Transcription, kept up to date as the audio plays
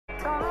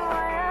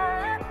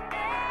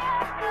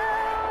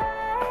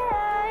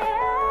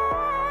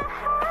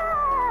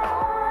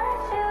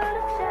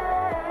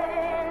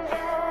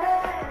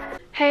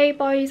Hey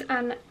boys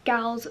and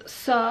gals,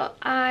 so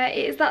it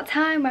is that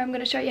time where I'm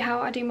going to show you how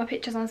I do my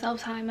pictures on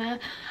self-timer.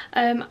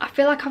 I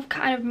feel like I've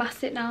kind of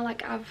mastered it now,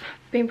 like I've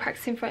been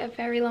practicing for a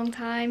very long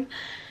time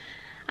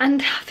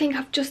and I think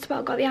I've just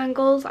about got the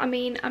angles. I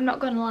mean, I'm not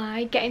going to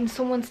lie, getting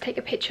someone to take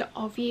a picture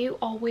of you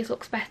always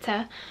looks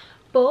better,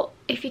 but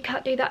if you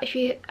can't do that, if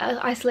you're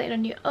isolating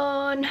on your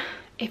own,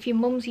 if your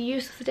mum's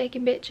used to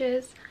taking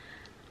pictures,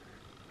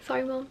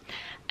 sorry mum,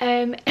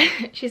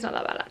 she's not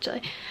that bad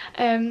actually,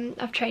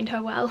 I've trained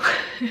her well.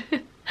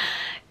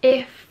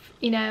 If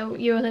you know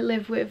you only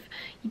live with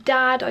your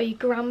dad or your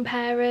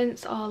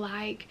grandparents, or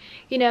like,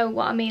 you know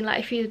what I mean, like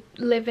if you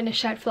live in a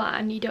shared flat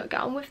and you don't get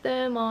on with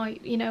them, or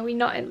you know you're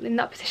not in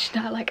that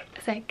position to like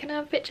say, can I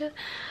have a picture,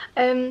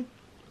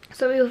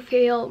 so we'll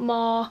feel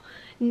more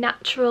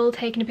natural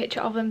taking a picture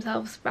of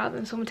themselves rather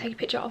than someone taking a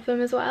picture of them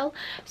as well.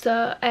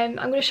 So I'm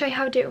going to show you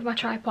how to do it with my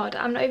tripod.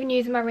 I'm not even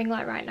using my ring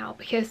light right now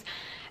because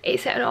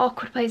it's at an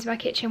awkward place in my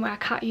kitchen where I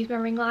can't use my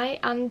ring light,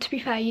 and to be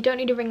fair, you don't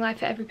need a ring light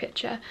for every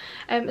picture.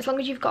 As long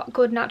as you've got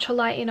good natural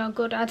lighting or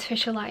good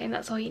artificial lighting,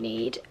 that's all you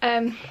need.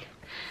 Sorry,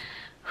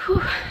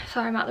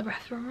 I'm out of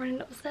breath from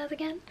running upstairs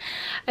again.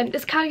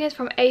 This cardigan is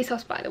from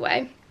ASOS, by the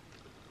way,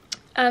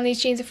 and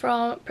these jeans are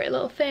from Pretty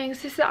Little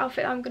Things. This is the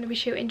outfit I'm going to be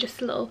shooting,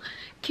 just a little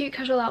cute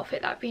casual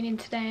outfit that I've been in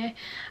today.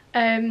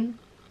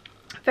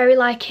 Very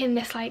liking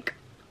this like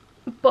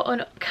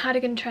button-up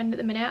cardigan trend at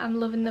the minute. I'm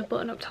loving the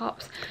button-up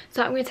tops.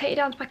 So I'm going to take you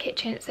down to my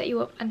kitchen, set you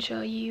up and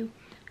show you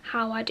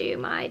how I do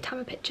my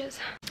timer pictures.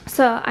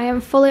 So I am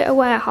fully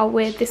aware how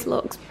weird this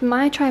looks.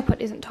 My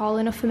tripod isn't tall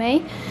enough for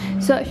me,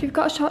 so if you've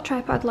got a short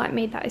tripod like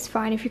me, that is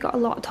fine. If you've got a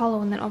lot taller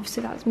one, then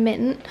obviously that's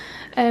mint.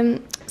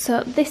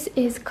 So this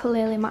is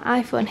clearly my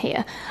iPhone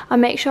here. I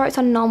make sure it's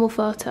on normal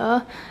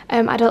photo.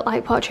 I don't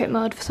like portrait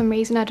mode for some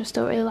reason, I just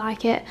don't really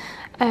like it.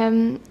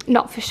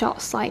 Not for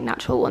shots like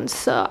natural ones,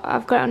 so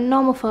I've got it on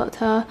normal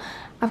photo.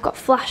 I've got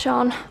flash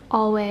on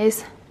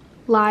always,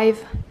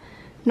 live,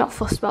 not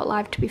fussed about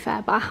live to be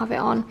fair, but I have it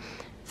on.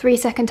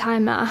 3-second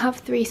timer. I have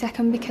 3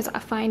 second because I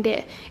find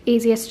it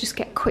easier to just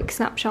get quick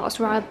snapshots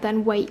rather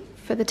than wait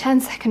for the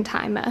 10-second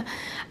timer.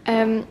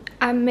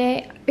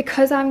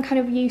 Because I'm kind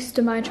of used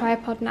to my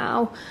tripod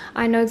now,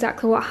 I know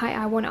exactly what height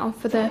I want it on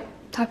for the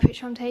type of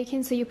picture I'm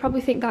taking, so you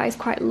probably think that is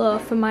quite low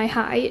for my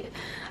height,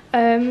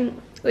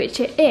 which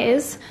it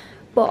is,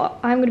 but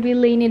I'm going to be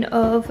leaning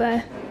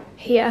over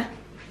here.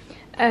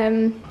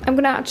 I'm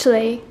going to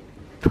actually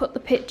put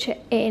the picture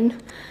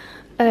in,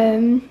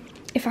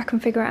 if I can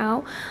figure it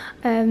out,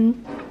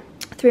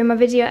 through my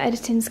video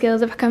editing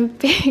skills, if I can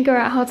figure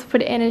out how to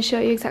put it in and show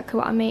you exactly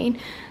what I mean.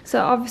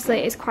 So obviously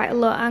it's quite a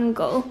low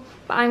angle,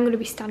 but I'm going to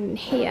be standing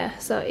here,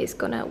 so it's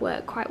going to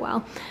work quite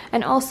well.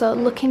 And also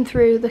looking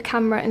through the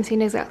camera and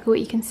seeing exactly what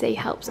you can see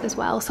helps as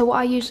well. So what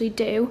I usually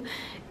do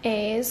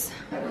is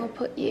I'll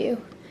put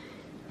you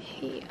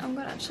here. I'm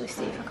going to actually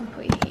see if I can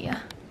put you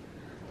here.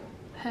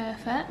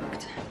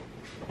 Perfect.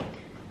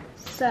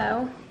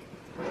 So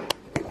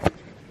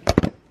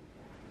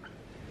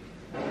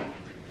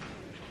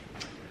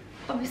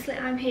obviously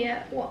I'm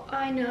here. What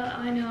I know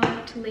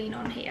how to lean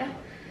on here,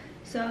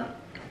 so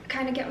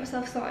kind of get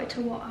myself sorted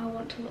to what I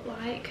want to look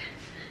like.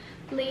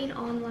 Lean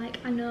on like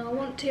I know I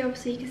want to.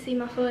 Obviously you can see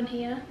my phone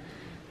here,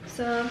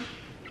 so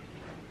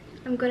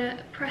I'm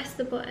gonna press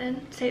the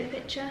button to take the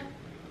picture,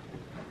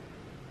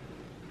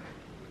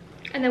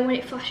 and then when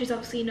it flashes,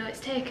 obviously you know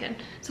it's taken.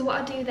 So what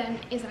I do then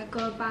is I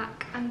go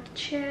back and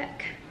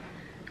check,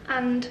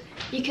 and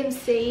you can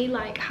see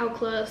like how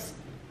close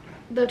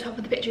the top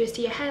of the picture is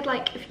to your head.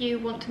 Like if you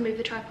want to move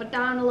the tripod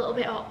down a little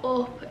bit or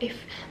up, if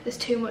there's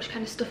too much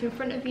kind of stuff in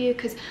front of you,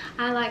 because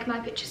I like my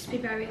pictures to be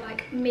very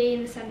like me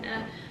in the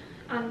centre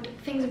and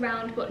things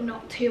around, but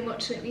not too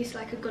much, so at least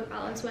like a good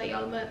balance where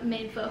you're the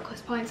main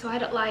focus point. So I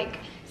don't like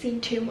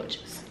seeing too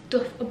much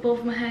stuff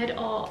above my head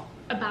or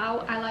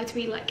about. I like to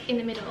be like in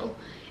the middle,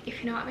 if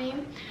you know what I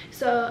mean.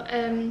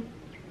 So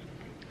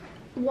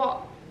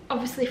what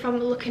obviously from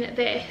looking at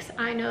this,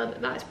 I know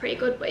that that's pretty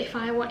good, but if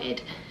I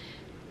wanted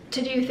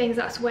to do things,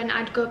 that's when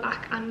I'd go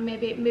back and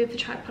maybe move the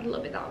tripod a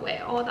little bit that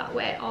way,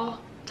 or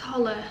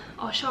taller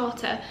or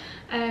shorter.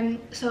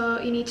 So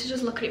you need to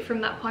just look at it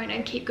from that point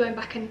and keep going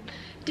back and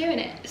doing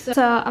it.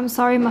 So I'm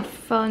sorry my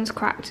phone's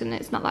cracked and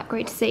it's not that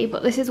great to see,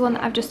 but this is one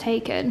that I've just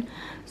taken.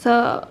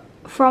 So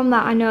from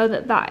that I know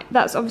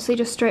that's obviously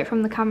just straight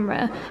from the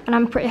camera, and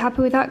I'm pretty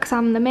happy with that because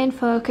I'm the main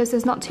focus.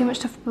 There's not too much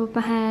stuff above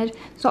my head,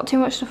 there's not too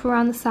much stuff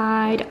around the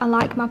side. I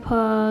like my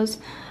pose.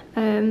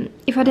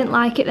 If I didn't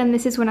like it, then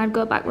this is when I'd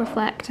go back,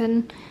 reflect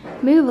and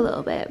move a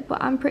little bit, but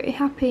I'm pretty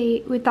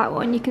happy with that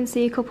one. You can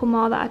see a couple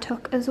more that I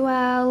took as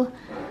well.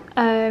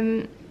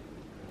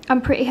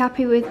 I'm pretty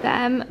happy with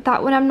them.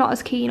 That one I'm not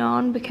as keen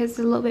on because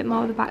there's a little bit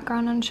more of the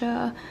background on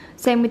show.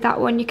 Same with that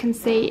one, you can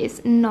see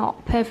it's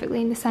not perfectly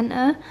in the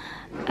centre,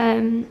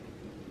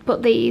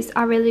 but these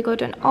are really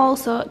good. And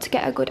also to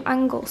get a good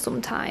angle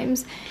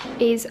sometimes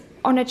is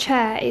on a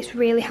chair it's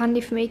really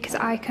handy for me because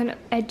I can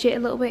edge it a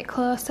little bit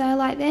closer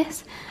like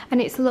this, and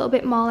it's a little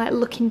bit more like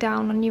looking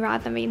down on you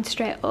rather than being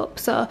straight up.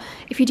 So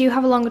if you do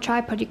have a longer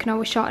tripod, you can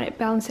always shorten it,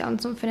 balance it on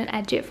something and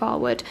edge it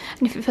forward.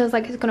 And if it feels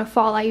like it's going to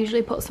fall, I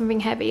usually put something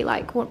heavy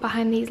like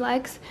behind these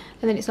legs,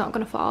 and then it's not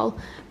going to fall.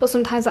 But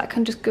sometimes that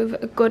can just give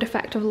a good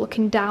effect of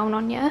looking down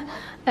on you,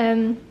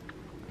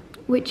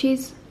 which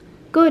is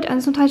good.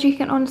 And sometimes you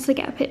can honestly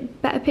get a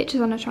bit better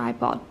pictures on a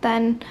tripod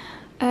than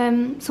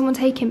someone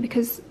taking,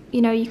 because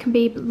you know you can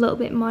be a little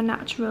bit more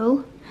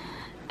natural.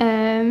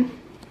 And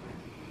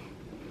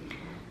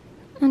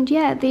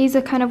yeah, these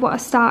are kind of what I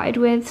started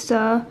with,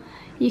 so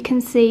you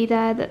can see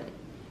there that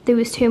there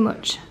was too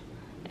much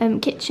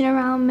kitchen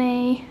around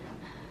me,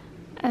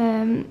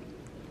 and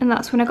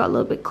that's when I got a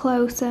little bit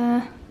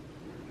closer.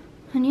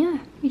 And yeah,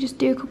 you just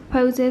do a couple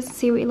poses,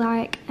 see what you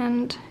like,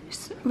 and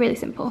it's really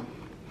simple.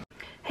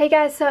 Hey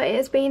guys, so it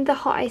has been the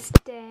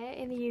hottest day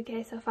in the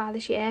UK so far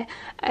this year.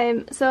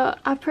 So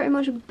I've pretty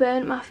much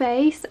burnt my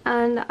face,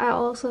 and I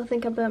also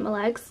think I burnt my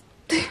legs.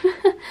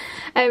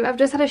 I've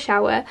just had a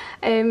shower.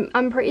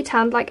 I'm pretty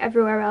tanned like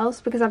everywhere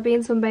else because I've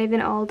been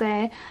sunbathing all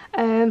day.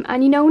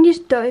 And you know when you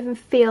just don't even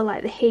feel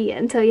like the heat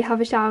until you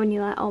have a shower and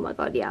you're like, oh my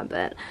god, yeah, I'm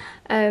burnt.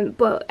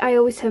 But I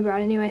always turn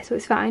around anyway, so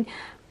it's fine.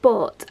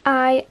 But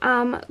I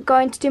am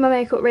going to do my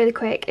makeup really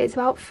quick. It's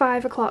about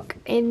 5 o'clock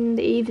in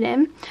the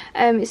evening.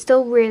 It's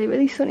still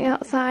really sunny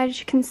outside, as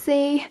you can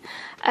see.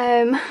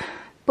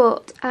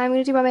 But I'm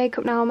going to do my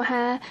makeup now, my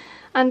hair,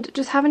 and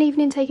just have an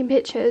evening taking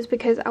pictures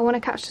because I want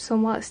to catch the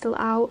sun while it's still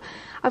out.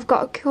 I've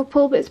got a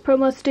couple bits of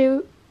promos to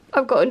do.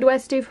 I've got underwear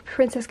to do for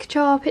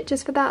𝐸𝓁𝓃𝓏𝒶𝒷𝑒𝓉𝑌,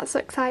 pictures for that, so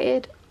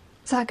excited.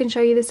 So I can show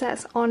you the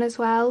sets on as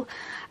well.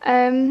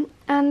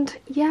 And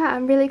yeah,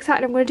 I'm really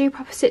excited. I'm going to do a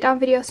proper sit down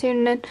video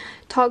soon and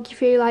talk you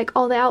through like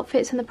all the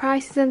outfits and the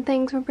prices and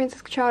things from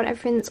𝐸𝓁𝓃𝓏𝒶𝒷𝑒𝓉𝑌 and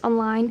everything that's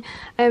online.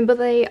 But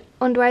the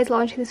underwear is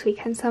launching this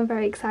weekend, so I'm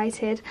very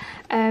excited.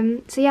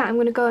 So yeah, I'm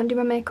going to go and do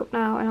my makeup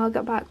now, and I'll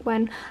get back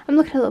when I'm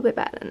looking a little bit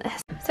better than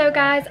this. So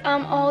guys,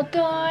 I'm all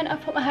done.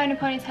 I've put my hair in a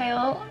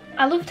ponytail.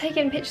 I love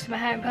taking pictures of my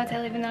hair in a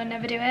ponytail even though I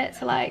never do it.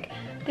 So like,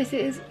 this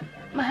is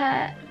my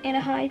hair in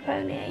a high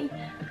pony.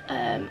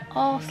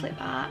 All slick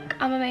back,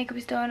 and my makeup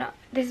is done.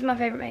 This is my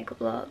favourite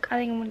makeup look. I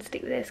think I'm going to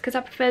stick with this because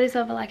I prefer this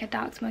over like a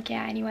dark smoky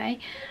eye anyway.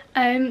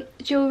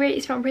 Jewellery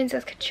is from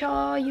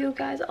𝐸𝓁𝓃𝓏𝒶𝒷𝑒𝓉𝑌, you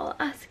guys are all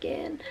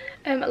asking.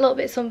 A little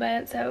bit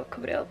sunburnt, so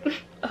covered it up,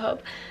 I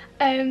hope.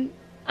 And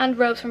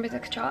robes from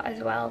𝐸𝓁𝓃𝓏𝒶𝒷𝑒𝓉𝑌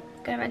as well,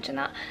 gonna mention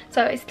that.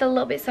 So it's still a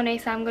little bit sunny,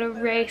 so I'm gonna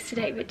race to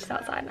take pictures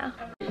outside now.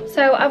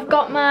 So I've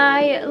got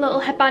my little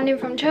headband in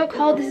from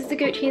Chokehold. This is the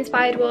Gucci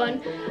inspired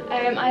one.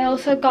 I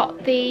also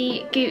got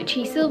the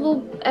Gucci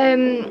silver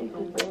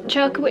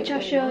choker, which I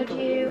showed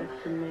you,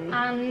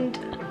 and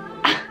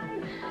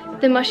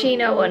the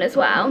Moschino one as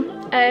well.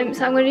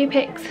 So I'm going to do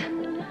Pics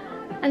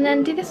and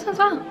then do this one as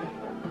well.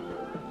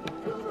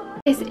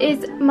 This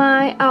is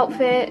my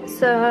outfit,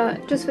 so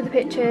just for the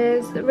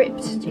pictures, the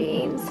ripped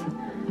jeans,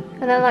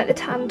 and then like the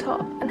tan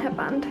top and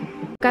headband.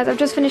 Guys, I've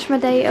just finished my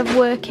day of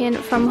working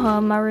from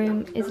home. My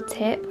room is a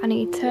tip. I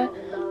need to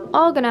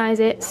organise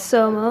it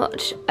so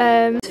much.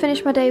 Just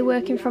finished my day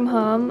working from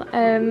home.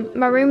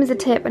 My room is a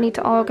tip. I need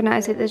to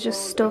organise it. There's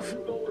just stuff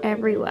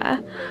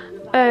everywhere.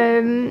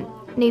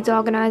 Needs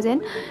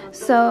organising.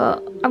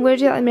 So I'm going to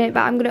do that in a minute,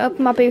 but I'm going to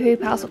open my Boohoo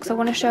parcel because I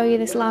want to show you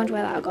this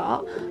loungewear that I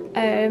got.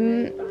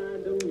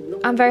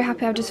 I'm very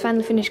happy I've just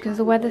finally finished because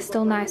the weather's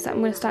still nice. So I'm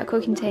going to start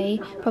cooking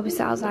tea, probably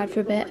sit outside for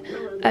a bit.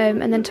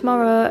 And then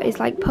tomorrow is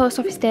like post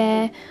office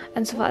day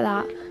and stuff like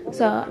that.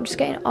 So I'm just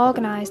getting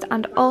organised,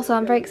 and also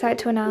I'm very excited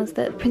to announce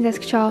that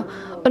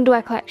𝐸𝓁𝓃𝓏𝒶𝒷𝑒𝓉𝑌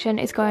underwear collection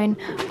is going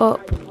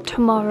up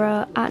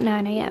tomorrow at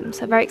 9 AM.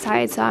 So very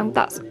excited. So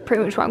that's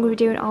pretty much what I'm going to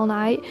be doing all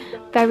night.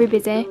 Very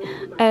busy.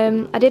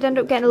 I did end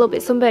up getting a little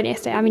bit sunburned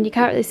yesterday. I mean, you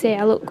can't really see,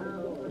 I look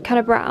kind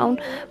of brown,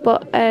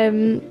 but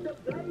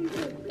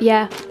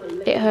yeah,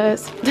 it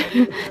hurts.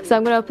 So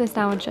I'm going to open this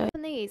now and show you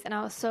these, and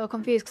I was so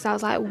confused because I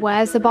was like,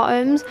 where's the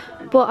bottoms?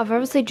 But I've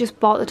obviously just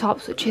bought the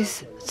tops, which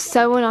is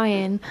so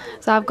annoying.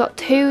 So I've got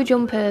 2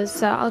 jumpers,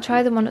 so I'll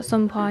try them on at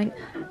some point,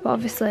 but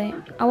obviously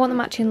I want the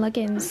matching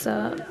leggings,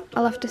 so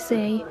I'll have to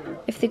see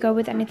if they go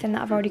with anything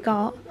that I've already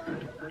got.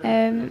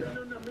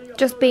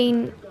 Just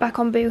been back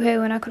on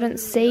Boohoo and I couldn't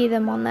see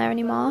them on there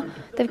anymore.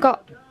 They're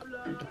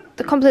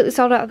completely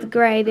sold out of the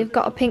grey. They've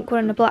got a pink one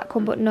and a black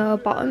one, but no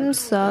bottoms.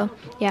 So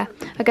yeah,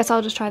 I guess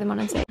I'll just try them on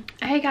and see.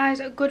 Hey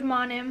guys, good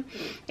morning.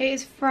 It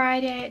is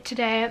Friday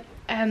today.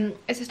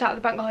 It's the start of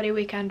the bank holiday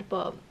weekend,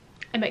 but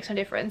it makes no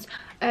difference.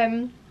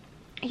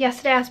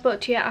 Yesterday I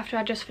spoke to you after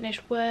I just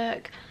finished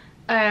work,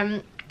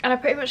 and I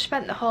pretty much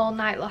spent the whole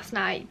night last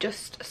night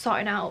just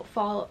sorting out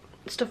for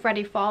stuff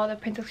ready for the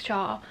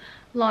𝐸𝓁𝓃𝓏𝒶𝒷𝑒𝓉𝑌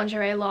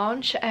lingerie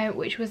launch,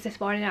 which was this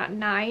morning at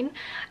 9.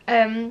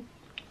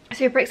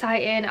 Super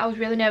exciting. I was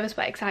really nervous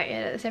but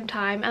excited at the same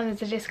time, and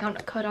there's a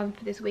discount code on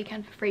for this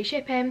weekend for free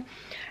shipping,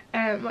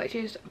 which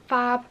is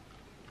fab.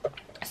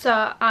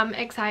 So I'm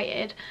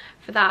excited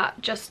for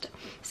that, just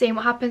seeing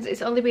what happens.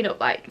 It's only been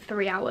up like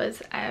 3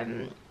 hours,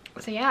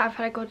 so yeah, I've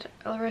had a good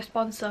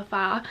response so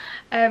far.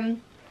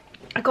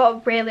 I got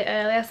up really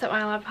early. I set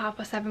my alarm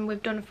for 7:30.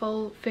 We've done a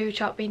full food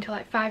shop, been to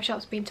like 5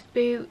 shops, been to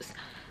Boots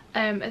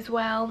as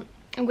well.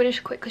 I'm going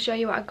to quickly show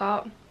you what I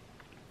got.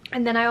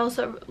 And then I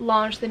also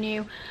launched the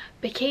new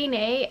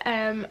bikini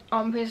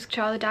on Pics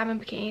the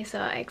diamond bikini,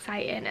 so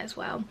exciting as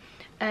well.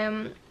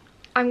 I'm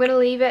going to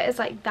leave it as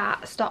like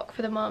that stock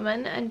for the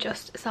moment and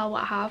just sell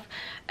what I have.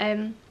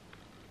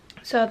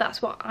 So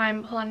that's what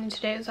I'm planning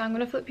to do. So I'm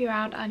going to flip you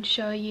around and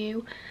show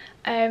you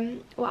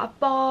what I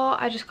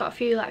bought. I just got a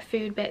few like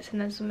food bits and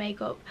then some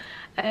makeup,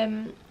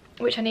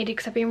 which I needed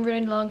because I've been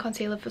running low on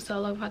concealer for so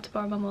long. I've had to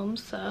borrow my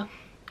mum's, so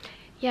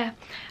yeah.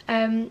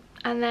 And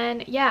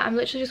then yeah, I'm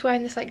literally just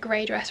wearing this like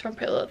grey dress from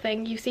Pretty Little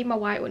Thing. You see my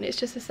white one, it's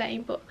just the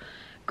same but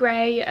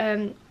grey.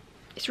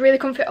 It's really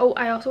comfy. Oh,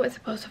 I also went to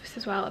the post office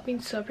as well. I've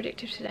been so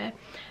productive today.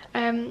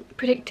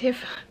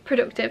 Productive.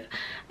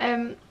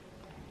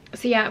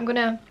 So yeah, I'm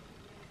gonna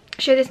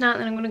show this now and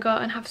then I'm gonna go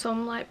and have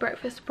some like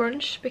breakfast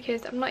brunch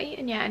because I'm not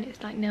eating yet and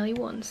it's like nearly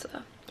 1, so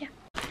yeah.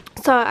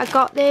 So I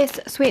got this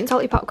sweet and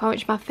salty popcorn,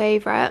 which is my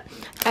favourite.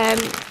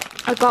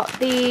 I got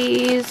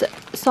these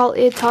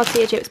salted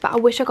tortilla chips, but I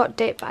wish I got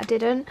dip, but I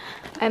didn't.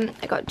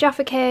 I got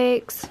Jaffa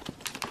cakes,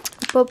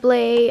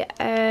 bubbly,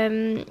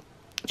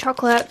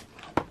 chocolate,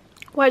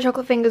 white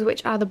chocolate fingers,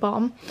 which are the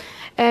bomb,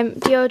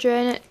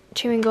 deodorant,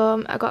 chewing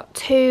gum. I got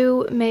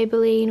 2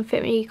 Maybelline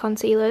Fit Me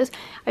concealers.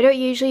 I don't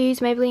usually use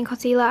Maybelline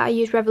concealer, I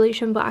use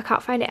Revolution, but I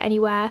can't find it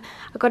anywhere.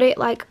 I got it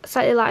like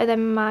slightly lighter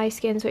than my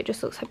skin, so it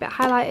just looks a bit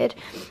highlighted.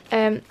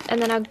 And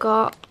then I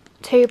got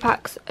 2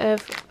 packs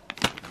of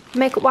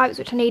makeup wipes,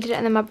 which I needed,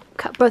 and then my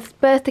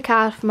birthday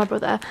card for my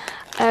brother.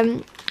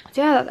 So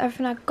yeah, that's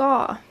everything I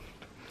got.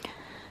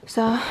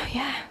 So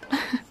yeah,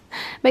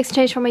 makes a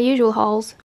change from my usual hauls.